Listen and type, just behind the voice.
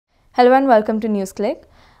Hello and welcome to NewsClick.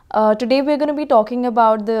 Today we're going to be talking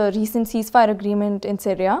about the recent ceasefire agreement in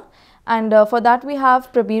Syria, and for that we have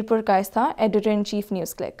Prabir Purkayastha, Editor-in-Chief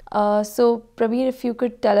NewsClick. So Prabir, if you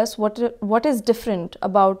could tell us what is different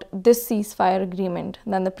about this ceasefire agreement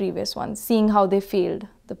than the previous ones, seeing how they failed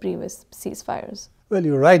the previous ceasefires. Well,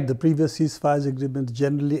 you're right. The previous ceasefire agreements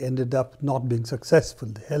generally ended up not being successful.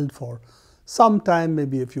 They held for some time,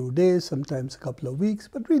 maybe a few days, sometimes a couple of weeks,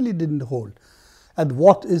 but really didn't hold. And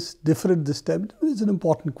what is different this time is an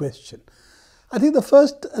important question. I think the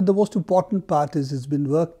first and the most important part is it's been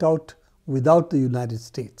worked out without the United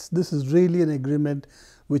States. This is really an agreement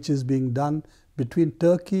which is being done between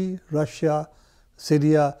Turkey, Russia,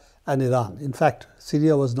 Syria and Iran. In fact,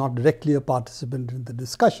 Syria was not directly a participant in the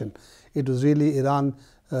discussion. It was really Iran,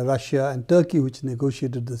 Russia and Turkey which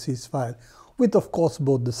negotiated the ceasefire with, of course,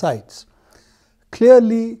 both the sides.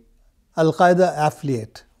 Clearly, Al-Qaeda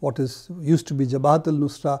affiliate, what used to be Jabhat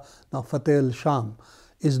al-Nusra, now Fateh al-Sham,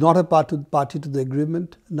 is not a party to the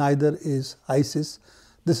agreement, neither is ISIS.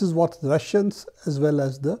 This is what the Russians as well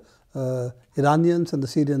as the Iranians and the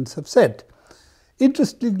Syrians have said.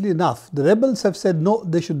 Interestingly enough, the rebels have said no,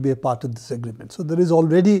 they should be a part of this agreement. So there is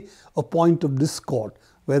already a point of discord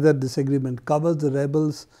whether this agreement covers the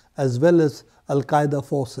rebels as well as Al-Qaeda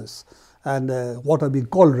forces and what are being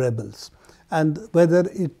called rebels, and whether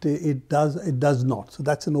it does not. So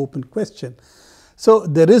that's an open question. So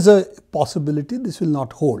there is a possibility this will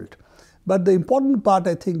not hold. But the important part,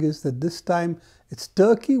 I think, is that this time it's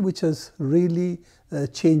Turkey which has really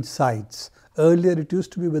changed sides. Earlier it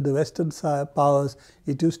used to be with the Western powers,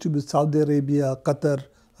 it used to be Saudi Arabia, Qatar,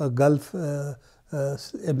 Gulf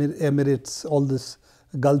Emirates, all this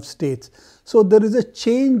Gulf states. So there is a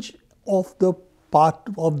change of the part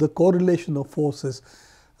of the correlation of forces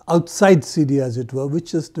outside Syria, as it were,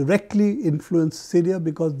 which has directly influenced Syria,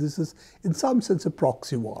 because this is in some sense a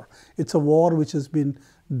proxy war. It's a war which has been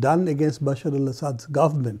done against Bashar al-Assad's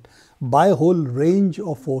government by a whole range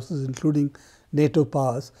of forces, including NATO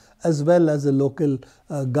powers, as well as the local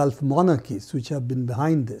Gulf monarchies which have been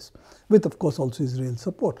behind this, with of course also Israel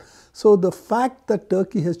support. So the fact that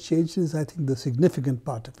Turkey has changed is, I think, the significant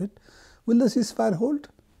part of it. Will the ceasefire hold?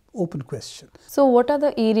 Open question. So what are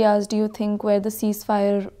the areas, do you think, where the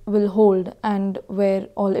ceasefire will hold and where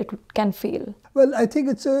all it can fail? Well, I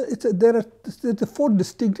think there are four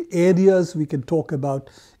distinct areas we can talk about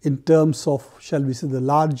in terms of, shall we say, the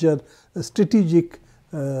larger strategic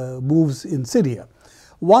moves in Syria.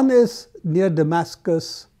 One is near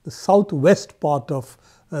Damascus, the southwest part of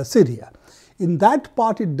Syria. In that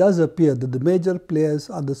part, it does appear that the major players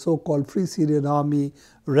are the so-called Free Syrian Army,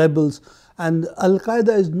 rebels, and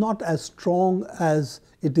Al-Qaeda is not as strong as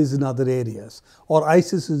it is in other areas, or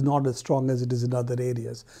ISIS is not as strong as it is in other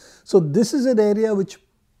areas. So this is an area which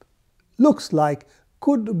looks like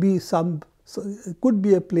could be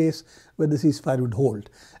a place where the ceasefire would hold,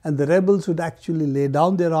 and the rebels would actually lay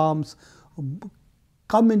down their arms,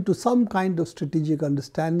 come into some kind of strategic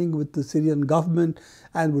understanding with the Syrian government,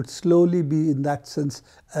 and would slowly be, in that sense,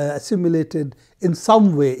 assimilated in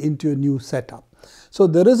some way into a new setup. So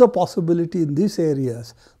there is a possibility in these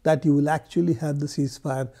areas that you will actually have the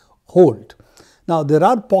ceasefire hold. Now, there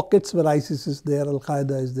are pockets where ISIS is there,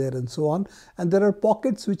 Al-Qaeda is there and so on, and there are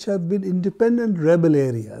pockets which have been independent rebel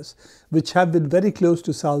areas which have been very close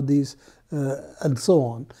to Saudis and so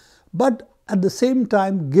on. But at the same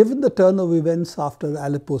time, given the turn of events after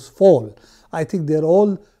Aleppo's fall, I think they're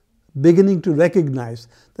all beginning to recognize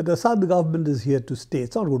that the Assad government is here to stay.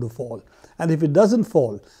 It's not going to fall. And if it doesn't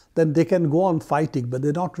fall, then they can go on fighting, but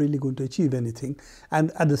they're not really going to achieve anything.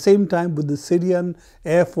 And at the same time, with the Syrian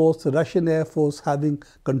Air Force, the Russian Air Force having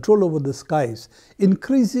control over the skies,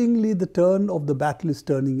 increasingly the turn of the battle is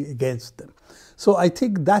turning against them. So I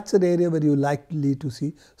think that's an area where you're likely to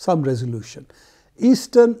see some resolution.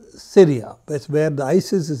 Eastern Syria, where the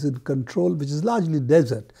ISIS is in control, which is largely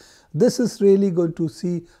desert, this is really going to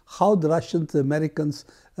see how the Russians, the Americans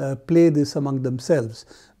play this among themselves,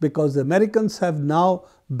 because the Americans have now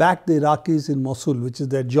backed the Iraqis in Mosul, which is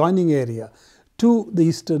their joining area, to the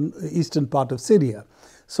eastern part of Syria.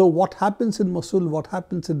 So what happens in Mosul, what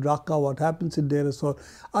happens in Raqqa, what happens in Deir ez-Zor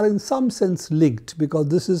are in some sense linked, because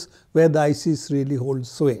this is where the ISIS really holds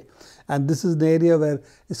sway. And this is an area where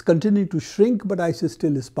it's continuing to shrink, but ISIS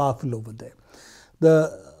still is powerful over there.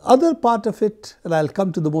 The other part of it, and I'll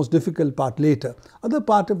come to the most difficult part later, other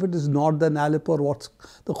part of it is northern Aleppo, or what's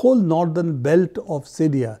the whole northern belt of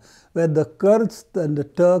Syria, where the Kurds and the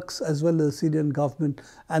Turks as well as the Syrian government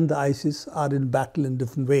and the ISIS are in battle in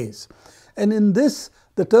different ways. And in this,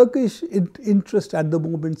 the Turkish interest at the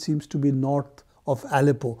moment seems to be north of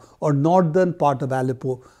Aleppo, or northern part of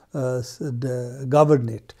Aleppo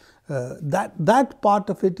governorate, That part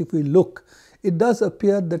of it, if we look, it does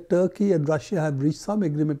appear that Turkey and Russia have reached some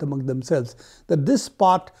agreement among themselves that this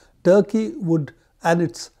part Turkey would and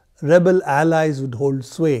its rebel allies would hold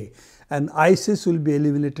sway, and ISIS will be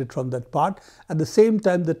eliminated from that part. At the same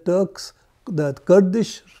time, the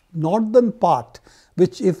Kurdish northern part,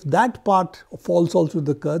 which if that part falls also to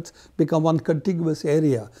the Kurds, become one contiguous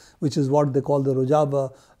area, which is what they call the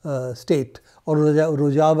Rojava state, or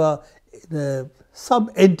Rojava,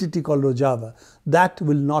 some entity called Rojava. That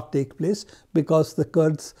will not take place because the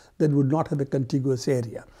Kurds then would not have a contiguous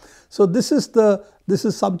area. So this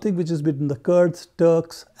is something which is between the Kurds,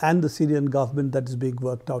 Turks and the Syrian government that is being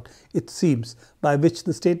worked out, it seems, by which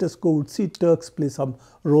the status quo would see Turks play some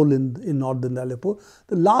role in northern Aleppo.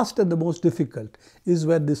 The last and the most difficult is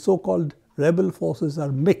where the so-called rebel forces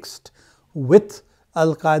are mixed with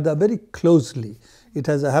Al-Qaeda very closely. It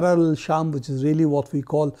has a Harar al-Sham, which is really what we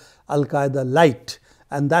call Al-Qaeda light.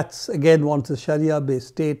 And that's again once a Sharia-based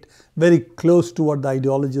state, very close to what the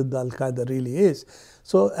ideology of the Al-Qaeda really is.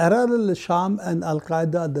 So Harar al-Sham and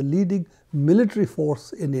Al-Qaeda are the leading military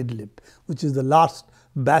force in Idlib, which is the last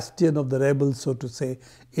bastion of the rebels, so to say,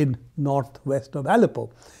 in northwest of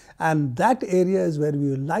Aleppo. And that area is where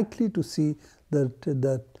we are likely to see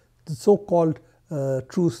the so-called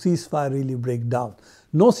true ceasefire really break down.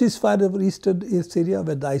 No ceasefire over eastern Syria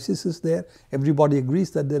where the ISIS is there. Everybody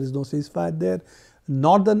agrees that there is no ceasefire there.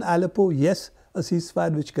 Northern Aleppo, yes, a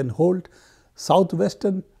ceasefire which can hold.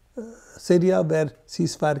 Southwestern Syria where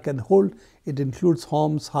ceasefire can hold. It includes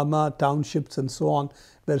Homs, Hama, townships and so on,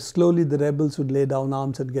 where slowly the rebels would lay down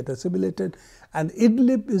arms and get assimilated. And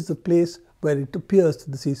Idlib is the place where it appears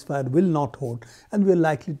that the ceasefire will not hold, and we are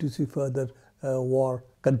likely to see further war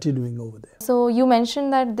continuing over there. So you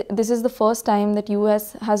mentioned that this is the first time that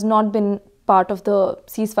US has not been part of the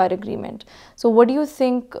ceasefire agreement. So what do you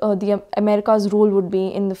think America's role would be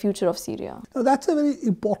in the future of Syria? Now, that's a very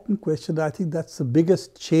important question. I think that's the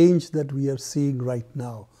biggest change that we are seeing right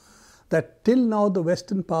now. That till now the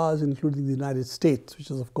Western powers, including the United States,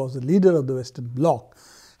 which is of course the leader of the Western bloc,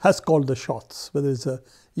 has called the shots. Whether it's a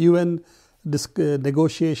UN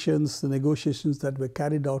negotiations, the negotiations that were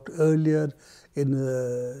carried out earlier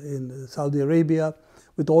in Saudi Arabia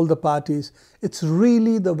with all the parties, it's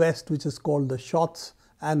really the West which has called the shots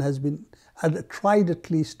and has tried at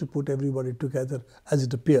least to put everybody together as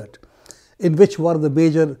it appeared, in which one of the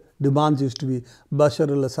major demands used to be Bashar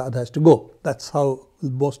al-Assad has to go. That's how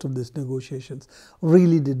most of these negotiations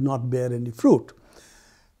really did not bear any fruit.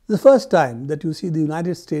 The first time that you see the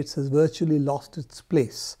United States has virtually lost its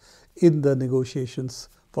place in the negotiations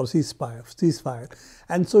for ceasefire.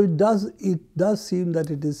 And so it does seem that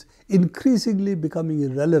it is increasingly becoming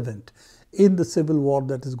irrelevant in the civil war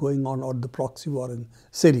that is going on, or the proxy war in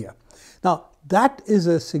Syria. Now, that is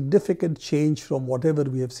a significant change from whatever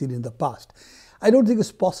we have seen in the past. I don't think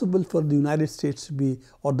it's possible for the United States to be,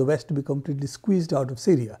 or the West to be completely squeezed out of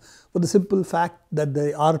Syria, for the simple fact that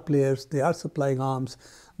they are players, they are supplying arms,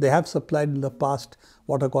 they have supplied in the past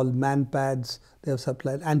what are called man-pads, they have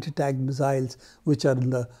supplied anti-tank missiles which are in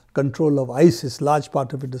the control of ISIS, large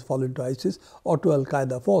part of it has fallen to ISIS or to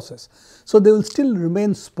Al-Qaeda forces. So they will still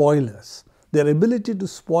remain spoilers. Their ability to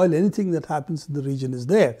spoil anything that happens in the region is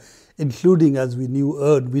there, including, as we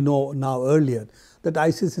know now earlier, that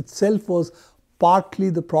ISIS itself was partly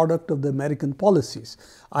the product of the American policies,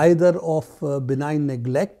 either of benign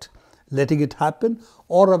neglect, letting it happen,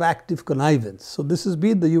 or of active connivance. So this has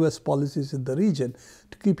been the US policies in the region,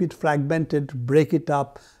 to keep it fragmented, break it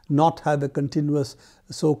up, not have a continuous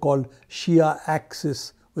so-called Shia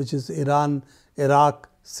axis, which is Iran, Iraq,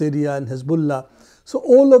 Syria and Hezbollah. So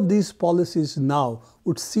all of these policies now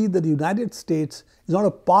would see that the United States is not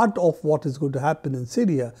a part of what is going to happen in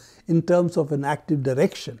Syria in terms of an active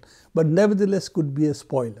direction, but nevertheless could be a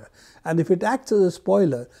spoiler. And if it acts as a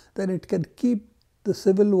spoiler, then it can keep the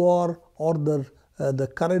civil war or the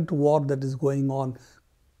current war that is going on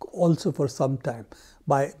also for some time,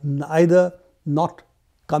 by either not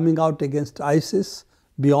coming out against ISIS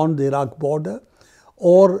beyond the Iraq border,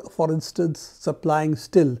 or for instance supplying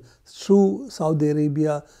still through Saudi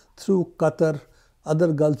Arabia, through Qatar,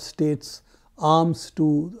 other Gulf states, arms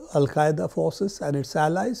to Al-Qaeda forces and its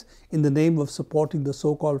allies in the name of supporting the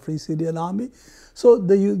so-called Free Syrian Army. So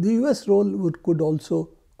the US role could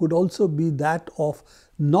also be that of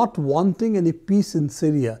not wanting any peace in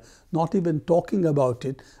Syria, not even talking about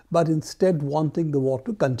it, but instead wanting the war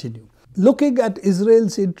to continue. Looking at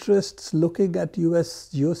Israel's interests, looking at US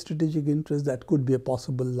geostrategic interests, that could be a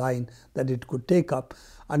possible line that it could take up.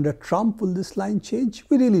 Under Trump, will this line change?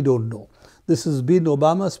 We really don't know. This has been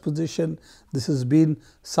Obama's position. This has been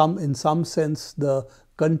in some sense the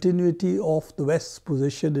continuity of the West's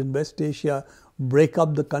position in West Asia, break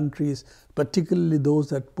up the countries, particularly those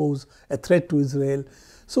that pose a threat to Israel.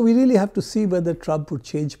 So we really have to see whether Trump would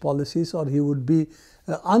change policies or he would be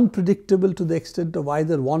unpredictable to the extent of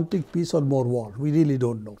either wanting peace or more war. We really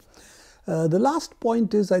don't know. The last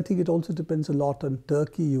point is, I think it also depends a lot on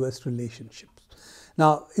Turkey-US relationships.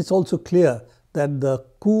 Now, it's also clear that the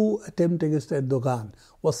coup attempt against Erdogan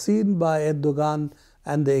was seen by Erdogan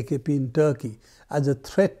and the AKP in Turkey as a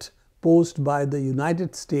threat posed by the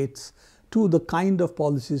United States to the kind of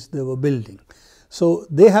policies they were building. So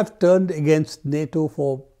they have turned against NATO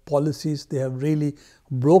for policies. They have really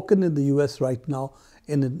broken in the US right now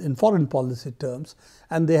in foreign policy terms,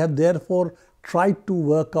 and they have therefore tried to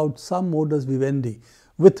work out some modus vivendi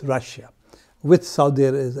with Russia, with Saudi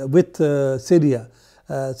Arabia, with Syria,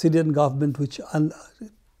 Syrian government, which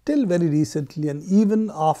till very recently and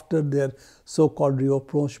even after their so-called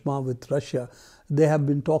rapprochement with Russia, they have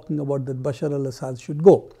been talking about that Bashar al-Assad should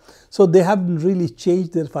go. So they haven't really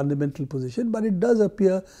changed their fundamental position, but it does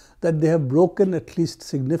appear that they have broken at least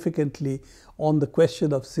significantly on the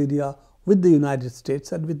question of Syria with the United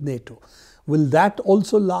States and with NATO. Will that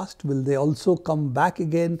also last? Will they also come back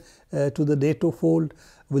again to the NATO fold?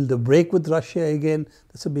 Will they break with Russia again?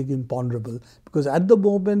 That's a big imponderable, because at the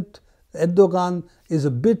moment Erdogan is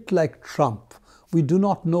a bit like Trump. We do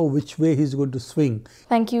not know which way he's going to swing.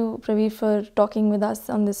 Thank you, Prabir, for talking with us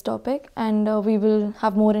on this topic, and we will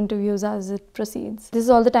have more interviews as it proceeds. This is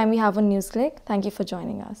all the time we have on NewsClick. Thank you for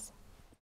joining us.